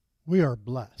We are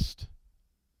blessed.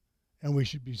 And we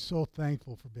should be so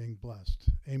thankful for being blessed.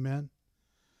 Amen?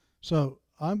 So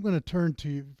I'm going to turn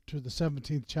to the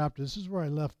 17th chapter. This is where I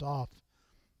left off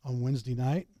on Wednesday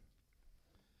night.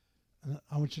 And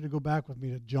I want you to go back with me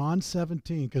to John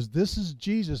 17, because this is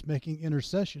Jesus making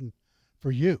intercession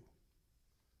for you.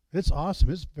 It's awesome.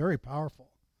 It's very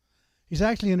powerful. He's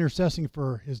actually intercessing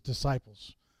for his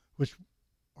disciples, which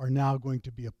are now going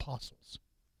to be apostles.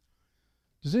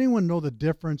 Does anyone know the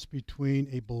difference between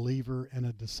a believer and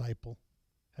a disciple?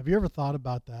 Have you ever thought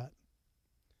about that?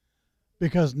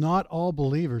 Because not all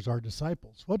believers are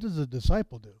disciples. What does a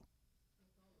disciple do?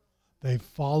 They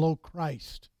follow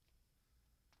Christ.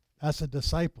 That's a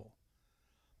disciple.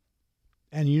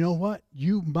 And you know what?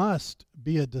 You must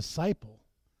be a disciple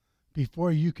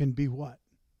before you can be what?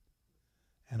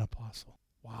 An apostle.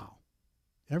 Wow.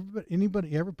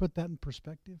 Anybody ever put that in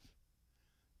perspective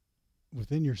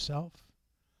within yourself?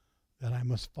 That I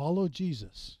must follow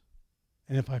Jesus.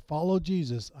 And if I follow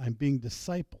Jesus, I'm being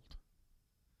discipled.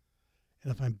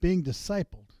 And if I'm being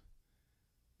discipled,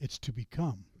 it's to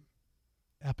become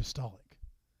apostolic.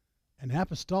 And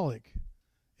apostolic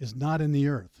is not in the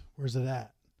earth. Where's it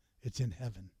at? It's in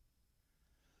heaven.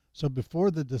 So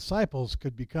before the disciples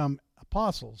could become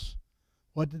apostles,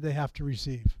 what did they have to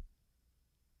receive?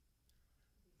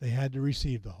 They had to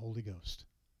receive the Holy Ghost,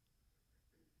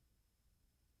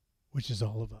 which is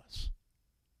all of us.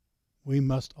 We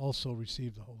must also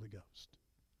receive the Holy Ghost.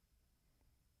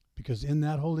 Because in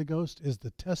that Holy Ghost is the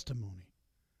testimony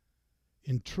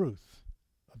in truth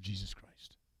of Jesus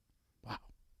Christ. Wow.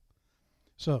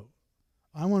 So,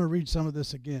 I want to read some of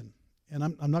this again. And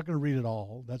I'm not going to read it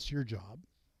all. That's your job.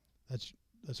 That's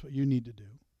what you need to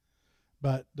do.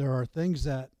 But there are things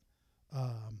that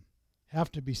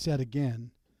have to be said again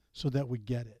so that we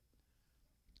get it.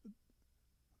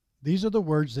 These are the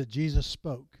words that Jesus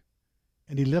spoke.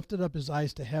 And he lifted up his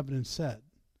eyes to heaven and said,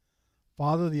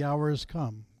 Father, the hour has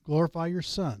come. Glorify your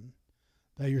Son,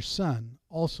 that your Son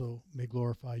also may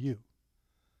glorify you.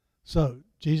 So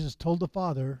Jesus told the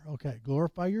Father, okay,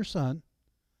 glorify your Son,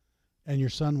 and your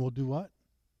Son will do what?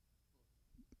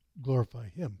 Glorify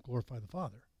him, glorify the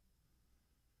Father.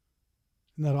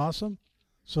 Isn't that awesome?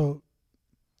 So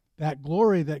that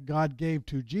glory that God gave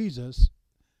to Jesus,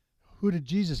 who did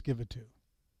Jesus give it to?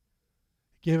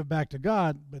 He gave it back to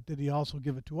God, but did he also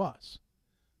give it to us?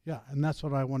 Yeah, and that's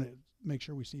what I want to make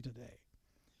sure we see today.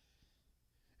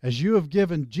 As you have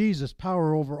given Jesus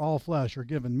power over all flesh, or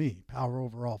given me power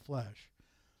over all flesh,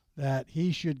 that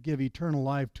he should give eternal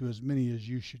life to as many as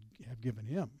you should have given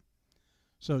him.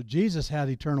 So Jesus had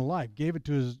eternal life, gave it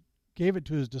to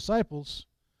his disciples,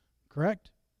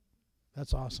 correct?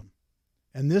 That's awesome.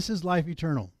 And this is life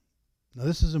eternal. Now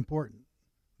this is important.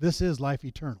 This is life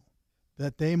eternal,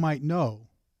 that they might know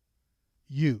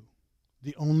you,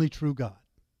 the only true God,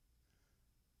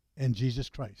 and Jesus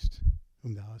Christ,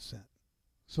 whom thou hast sent.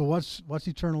 So what's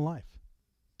eternal life?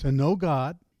 To know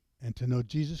God and to know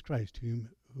Jesus Christ,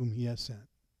 whom he has sent.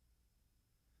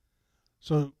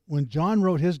 So when John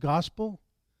wrote his gospel,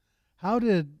 how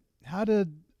did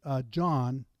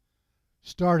John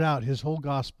start out his whole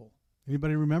gospel?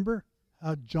 Anybody remember?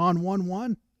 John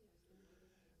 1:1?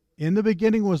 In the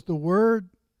beginning was the Word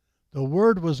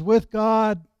was with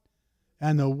God,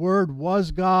 and the Word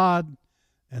was God,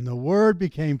 and the Word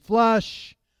became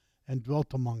flesh and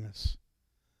dwelt among us.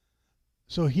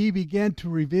 So he began to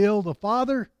reveal the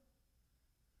Father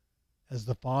as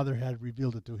the Father had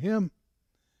revealed it to him,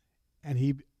 and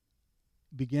he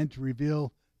began to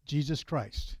reveal Jesus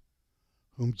Christ,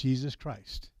 whom Jesus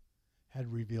Christ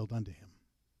had revealed unto him.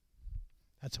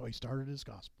 That's how he started his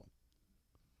gospel.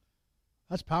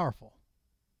 That's powerful.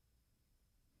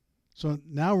 So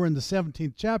now we're in the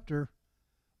 17th chapter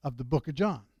of the book of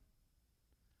John.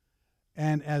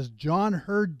 And as John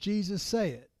heard Jesus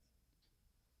say it,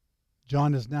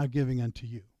 John is now giving unto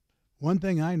you. One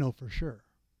thing I know for sure,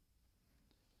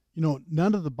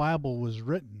 none of the Bible was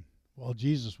written while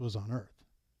Jesus was on earth,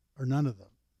 or none of them.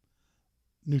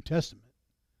 New Testament.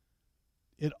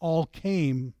 It all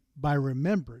came by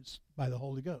remembrance by the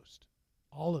Holy Ghost.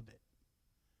 All of it.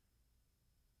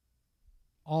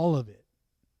 All of it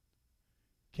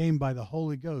came by the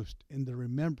Holy Ghost in the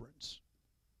remembrance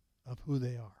of who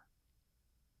they are.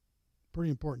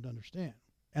 Pretty important to understand.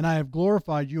 And I have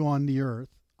glorified you on the earth.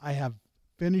 I have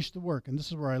finished the work. And this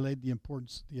is where I laid the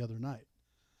importance the other night.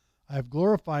 I have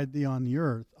glorified thee on the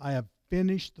earth. I have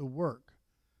finished the work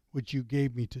which you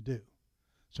gave me to do.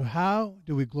 So how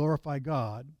do we glorify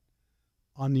God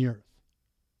on the earth?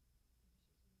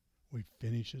 We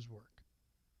finish his work.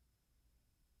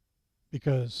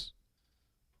 Because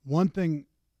one thing,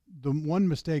 the one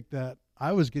mistake that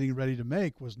I was getting ready to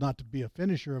make was not to be a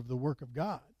finisher of the work of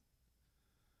God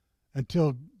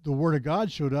until the Word of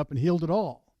God showed up and healed it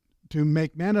all, to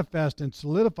make manifest and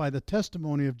solidify the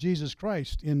testimony of Jesus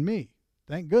Christ in me.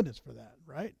 Thank goodness for that,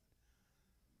 right?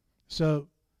 So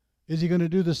is he going to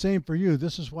do the same for you?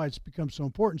 This is why it's become so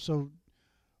important. So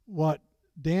what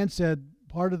Dan said,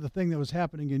 part of the thing that was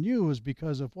happening in you was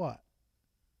because of what?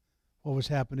 What was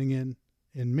happening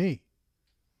in me.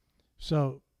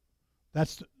 So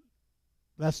that's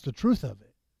the truth of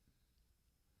it.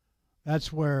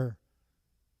 That's where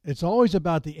it's always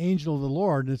about the angel of the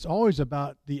Lord, and it's always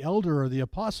about the elder or the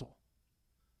apostle.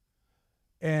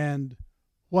 And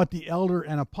what the elder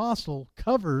and apostle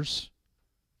covers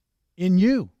in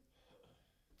you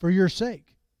for your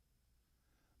sake.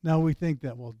 Now we think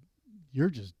that, well, you're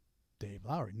just Dave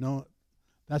Lowry. No,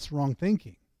 that's wrong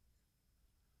thinking.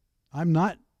 I'm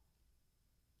not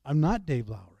Dave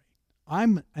Lowry.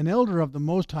 I'm an elder of the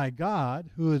Most High God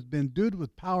who has been endued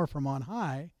with power from on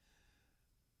high,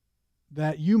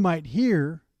 that you might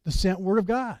hear the sent word of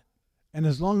God. And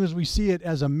as long as we see it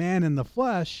as a man in the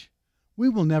flesh, we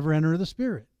will never enter the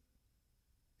Spirit.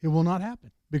 It will not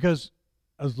happen. Because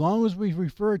as long as we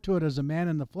refer to it as a man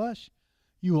in the flesh,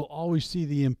 you will always see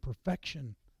the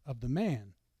imperfection of the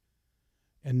man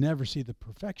and never see the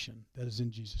perfection that is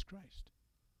in Jesus Christ.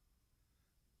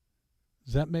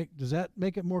 Does that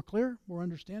make it more clear, more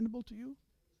understandable to you?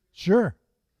 Sure.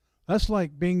 That's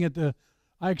like being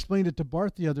I explained it to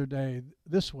Bart the other day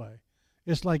this way.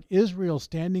 It's like Israel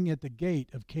standing at the gate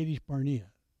of Kadesh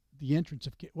Barnea, the entrance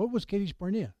of, what was Kadesh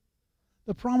Barnea?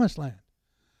 The Promised Land.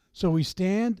 So we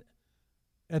stand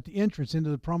at the entrance into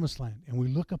the Promised Land, and we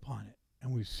look upon it,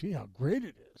 and we see how great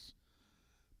it is.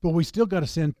 But we still got to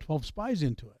send 12 spies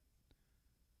into it.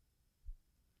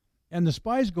 And the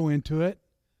spies go into it,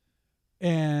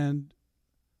 and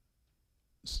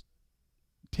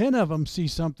 10 of them see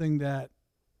something that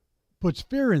puts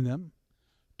fear in them.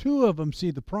 2 of them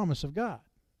see the promise of God.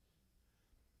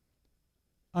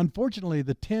 Unfortunately,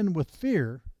 the 10 with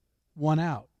fear won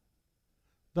out.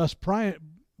 Thus,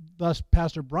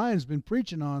 Pastor Brian's been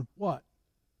preaching on what?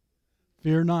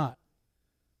 Fear not.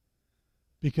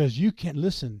 Because you can't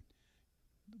listen.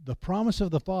 The promise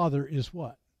of the Father is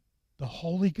what? The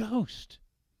Holy Ghost.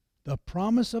 The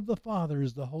promise of the Father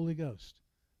is the Holy Ghost.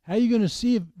 How are you going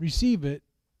to receive it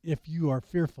if you are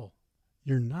fearful?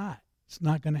 You're not. It's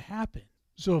not going to happen.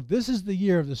 So if this is the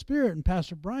year of the Spirit, and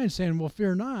Pastor Brian's saying, well,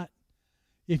 fear not,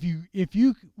 if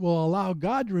you will allow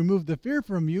God to remove the fear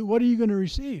from you, what are you going to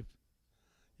receive?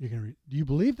 Do you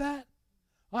believe that?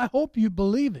 I hope you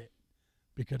believe it,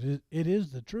 because it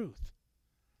is the truth.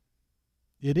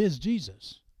 It is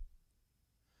Jesus.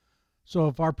 So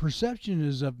if our perception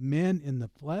is of men in the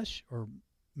flesh or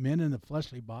men in the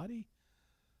fleshly body,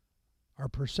 our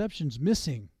perception's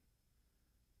missing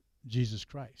Jesus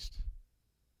Christ.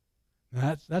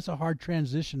 Now that's a hard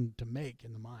transition to make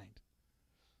in the mind.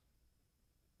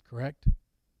 Correct?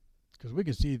 Because we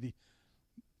can see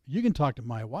you can talk to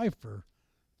my wife for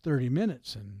 30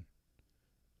 minutes and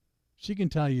she can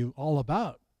tell you all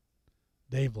about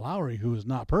Dave Lowry, who is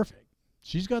not perfect.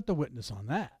 She's got the witness on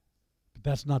that. But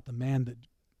that's not the man that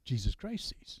Jesus Christ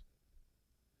sees.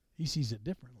 He sees it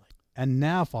differently. And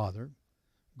now, Father,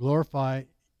 glorify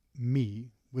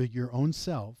me with your own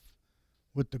self,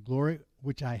 with the glory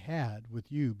which I had with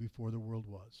you before the world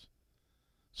was.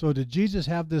 So did Jesus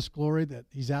have this glory that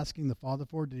he's asking the Father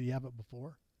for? Did he have it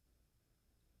before?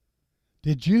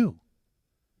 Did you?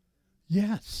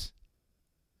 Yes.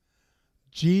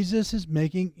 Jesus is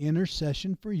making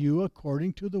intercession for you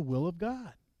according to the will of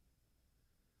God.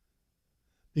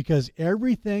 Because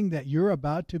everything that you're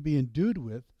about to be endued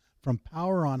with from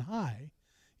power on high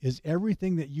is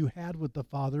everything that you had with the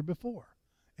Father before.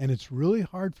 And it's really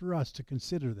hard for us to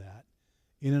consider that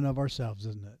in and of ourselves,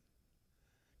 isn't it?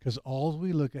 Because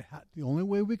the only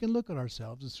way we can look at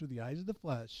ourselves is through the eyes of the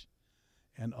flesh,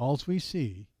 and all we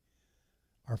see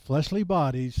are fleshly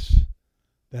bodies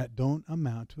that don't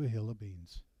amount to a hill of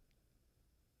beans.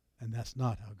 And that's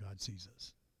not how God sees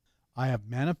us. I have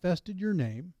manifested your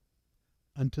name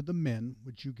unto the men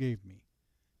which you gave me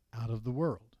out of the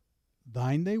world.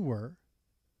 Thine they were,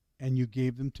 and you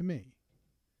gave them to me,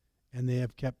 and they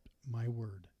have kept my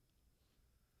word.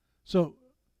 So,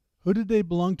 who did they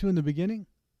belong to in the beginning?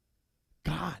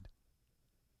 God.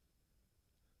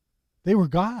 They were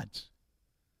God's.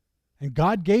 And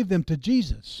God gave them to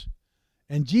Jesus.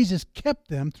 And Jesus kept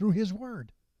them through his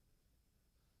word.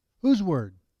 Whose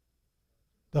word?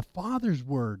 The Father's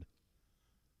word.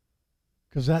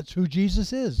 Because that's who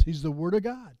Jesus is. He's the Word of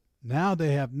God. Now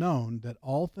they have known that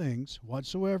all things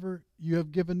whatsoever you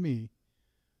have given me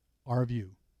are of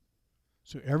you.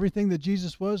 So everything that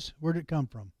Jesus was, where did it come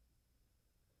from?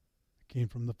 It came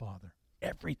from the Father.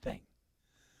 Everything.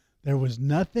 There was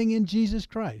nothing in Jesus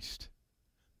Christ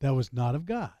that was not of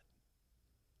God.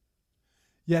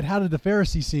 Yet how did the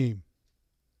Pharisees see him?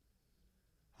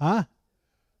 Huh?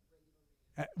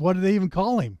 What did they even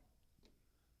call him?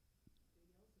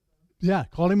 Yeah,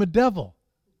 called him a devil.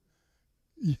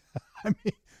 Yeah, I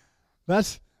mean,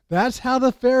 that's how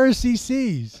the Pharisee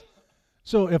sees.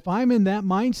 So if I'm in that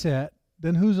mindset,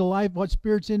 then who's alive? What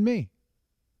spirit's in me?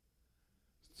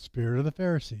 Spirit of the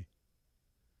Pharisee.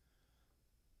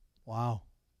 Wow.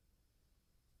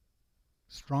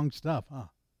 Strong stuff, huh?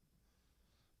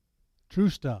 True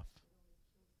stuff.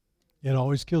 It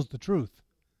always kills the truth.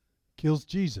 Kills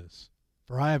Jesus.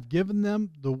 For I have given them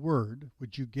the word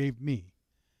which you gave me.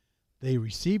 They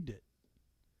received it,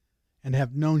 and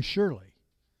have known surely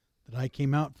that I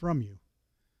came out from you,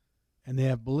 and they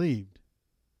have believed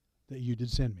that you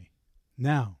did send me.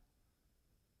 Now,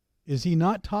 is he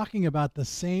not talking about the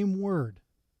same word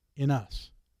in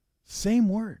us? Same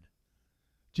word.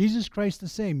 Jesus Christ the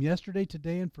same, yesterday,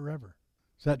 today, and forever.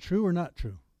 Is that true or not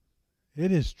true?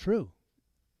 It is true.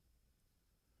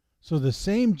 So the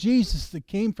same Jesus that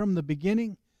came from the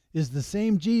beginning is the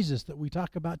same Jesus that we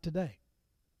talk about today.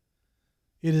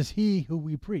 It is he who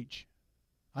we preach.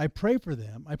 I pray for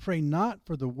them. I pray not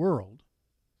for the world.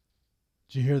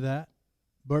 Did you hear that?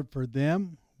 But for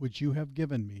them which you have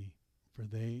given me, for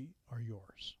they are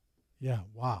yours. Yeah,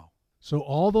 wow. So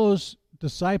all those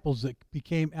disciples that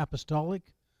became apostolic,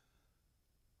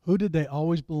 who did they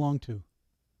always belong to?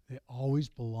 They always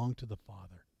belong to the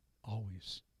Father.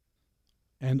 Always.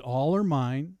 And all are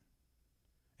mine,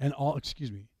 and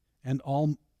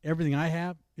everything I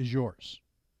have is yours.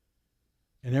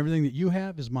 And everything that you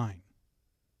have is mine.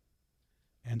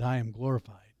 And I am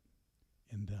glorified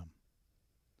in them.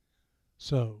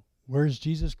 So, where is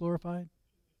Jesus glorified?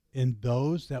 In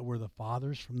those that were the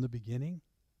Father's from the beginning?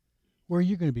 Where are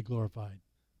you going to be glorified?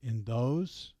 In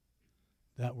those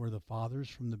that were the Father's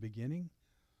from the beginning?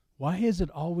 Why is it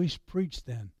always preached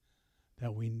then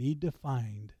that we need to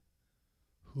find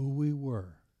who we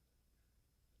were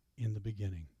in the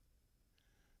beginning?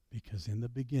 Because in the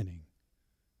beginning,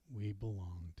 we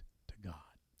belonged to God.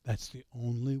 That's the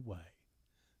only way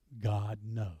God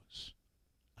knows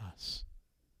us.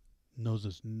 Knows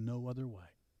us no other way.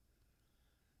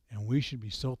 And we should be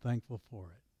so thankful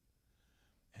for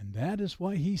it. And that is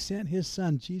why he sent his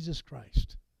Son, Jesus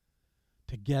Christ,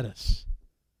 to get us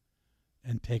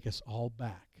and take us all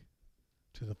back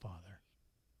to the Father.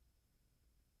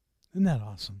 Isn't that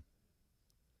awesome?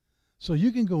 So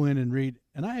you can go in and read,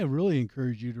 and I really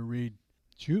encourage you to read.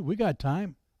 Shoot, we got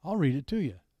time. I'll read it to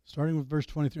you, starting with verse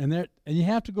 23. And you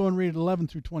have to go and read 11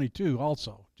 through 22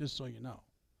 also, just so you know.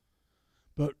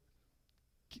 But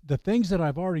the things that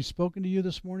I've already spoken to you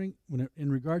this morning,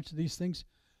 in regards to these things,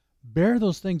 bear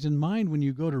those things in mind when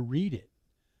you go to read it,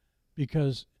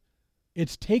 because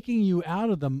it's taking you out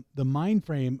of the mind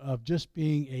frame of just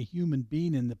being a human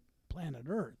being in the planet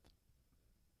Earth.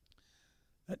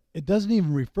 It doesn't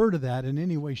even refer to that in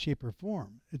any way, shape, or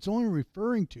form. It's only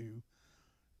referring to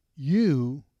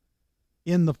you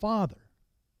in the Father.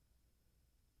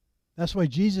 That's why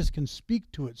Jesus can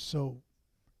speak to it so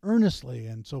earnestly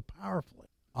and so powerfully.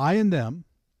 I in them,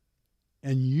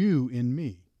 and you in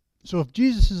me. So if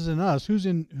Jesus is in us, who's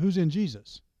in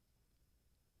Jesus?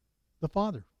 The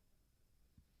Father.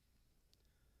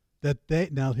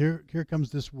 Now here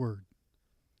comes this word.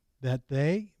 That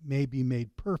they may be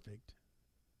made perfect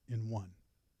in one.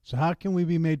 So how can we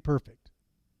be made perfect?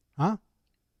 Huh?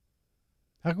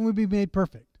 How can we be made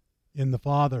perfect? In the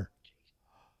Father.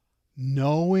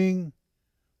 Knowing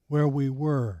where we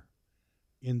were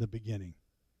in the beginning.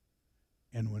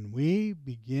 And when we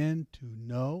begin to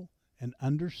know and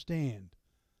understand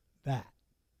that,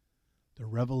 the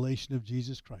revelation of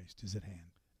Jesus Christ is at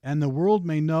hand. And the world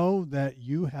may know that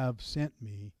you have sent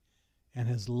me and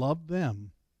has loved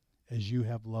them as you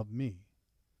have loved me.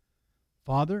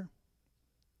 Father,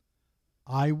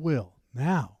 I will.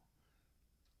 Now,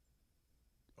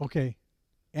 okay,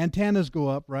 antennas go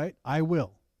up, right? I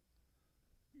will.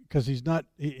 Because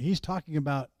he's talking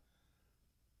about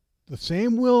the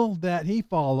same will that he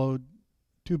followed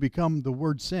to become the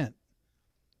word sent.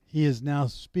 He is now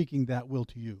speaking that will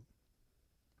to you.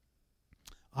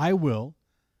 I will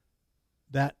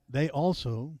that they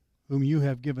also, whom you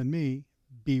have given me,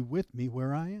 be with me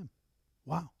where I am.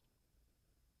 Wow.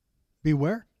 Be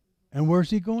where? And where's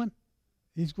he going?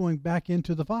 He's going back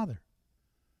into the Father,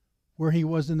 where he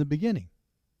was in the beginning.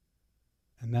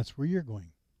 And that's where you're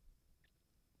going.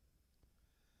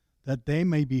 That they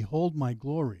may behold my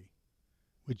glory,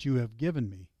 which you have given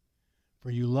me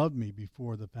for you loved me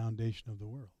before the foundation of the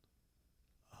world.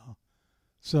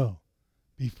 So,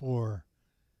 before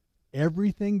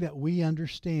everything that we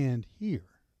understand here,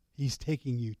 he's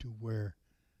taking you to where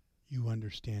you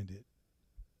understand it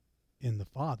in the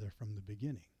Father from the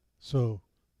beginning. So,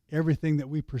 everything that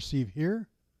we perceive here,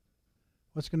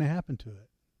 what's going to happen to it?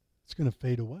 It's going to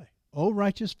fade away. O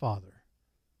righteous Father,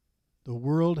 the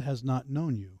world has not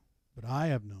known you, but I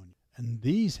have known you, and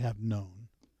these have known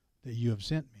that you have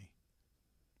sent me.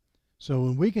 So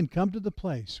when we can come to the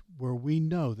place where we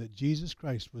know that Jesus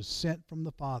Christ was sent from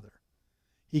the Father,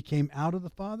 he came out of the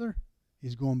Father,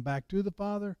 he's going back to the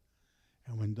Father,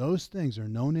 and when those things are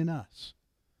known in us,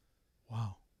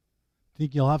 wow.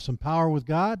 Think you'll have some power with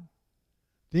God?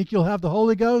 Think you'll have the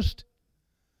Holy Ghost?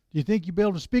 Do you think you'll be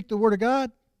able to speak the Word of God?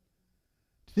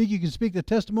 Do you think you can speak the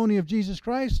testimony of Jesus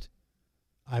Christ?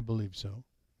 I believe so.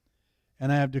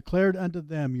 And I have declared unto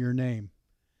them your name,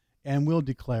 and will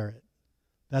declare it,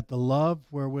 that the love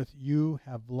wherewith you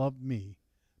have loved me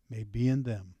may be in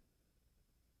them,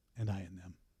 and I in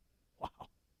them. Wow.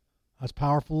 That's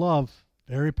powerful love.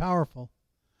 Very powerful.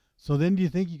 So then do you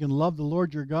think you can love the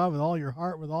Lord your God with all your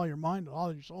heart, with all your mind, with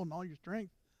all your soul, and all your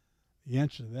strength? The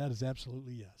answer to that is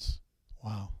absolutely yes.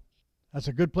 Wow. That's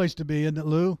a good place to be, isn't it,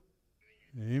 Lou?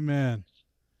 Amen.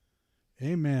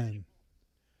 Amen.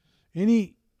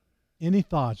 Any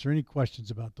thoughts or any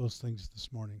questions about those things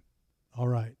this morning? All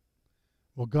right.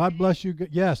 Well, God bless you.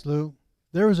 Yes, Lou.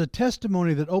 There was a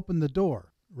testimony that opened the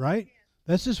door, right?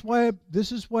 This is why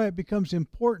it becomes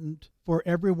important for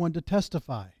everyone to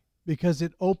testify, because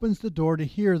it opens the door to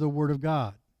hear the Word of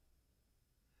God.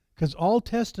 Because all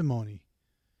testimony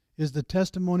is the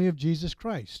testimony of Jesus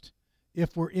Christ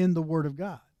if we're in the Word of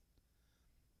God.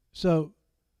 So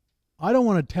I don't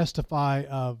want to testify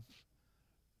of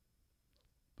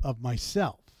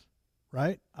myself,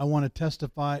 right? I want to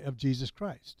testify of Jesus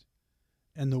Christ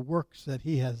and the works that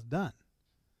he has done.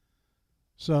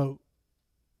 So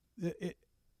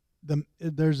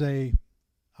there's I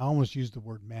almost used the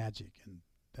word magic, and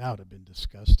that would have been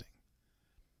disgusting.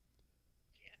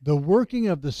 The working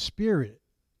of the Spirit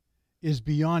is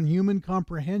beyond human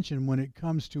comprehension when it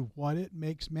comes to what it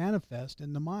makes manifest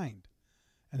in the mind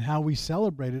and how we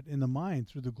celebrate it in the mind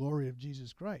through the glory of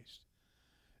Jesus Christ.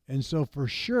 And so for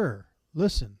sure,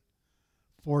 listen,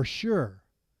 for sure,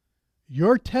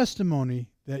 your testimony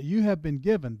that you have been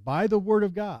given by the Word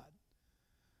of God,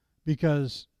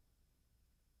 because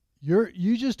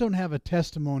you just don't have a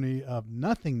testimony of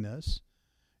nothingness.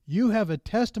 You have a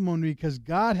testimony because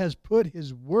God has put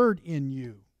his Word in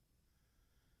you.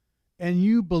 And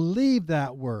you believe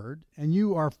that Word, and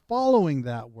you are following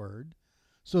that Word.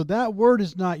 So that Word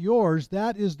is not yours.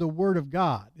 That is the Word of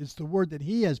God. It's the Word that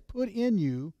he has put in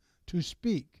you to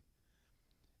speak.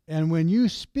 And when you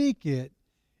speak it,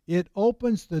 it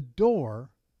opens the door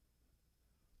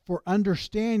for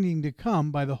understanding to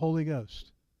come by the Holy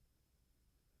Ghost.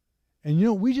 And you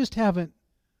know, we just have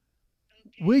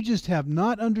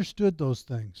not understood those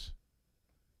things.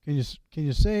 Can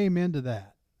you say amen to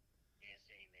that? Yes,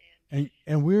 amen.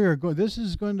 And we are going. This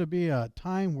is going to be a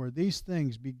time where these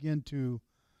things begin to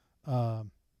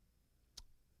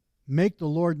make the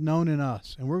Lord known in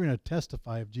us, and we're going to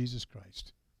testify of Jesus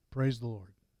Christ. Praise the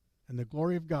Lord. And the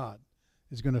glory of God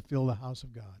is going to fill the house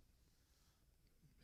of God.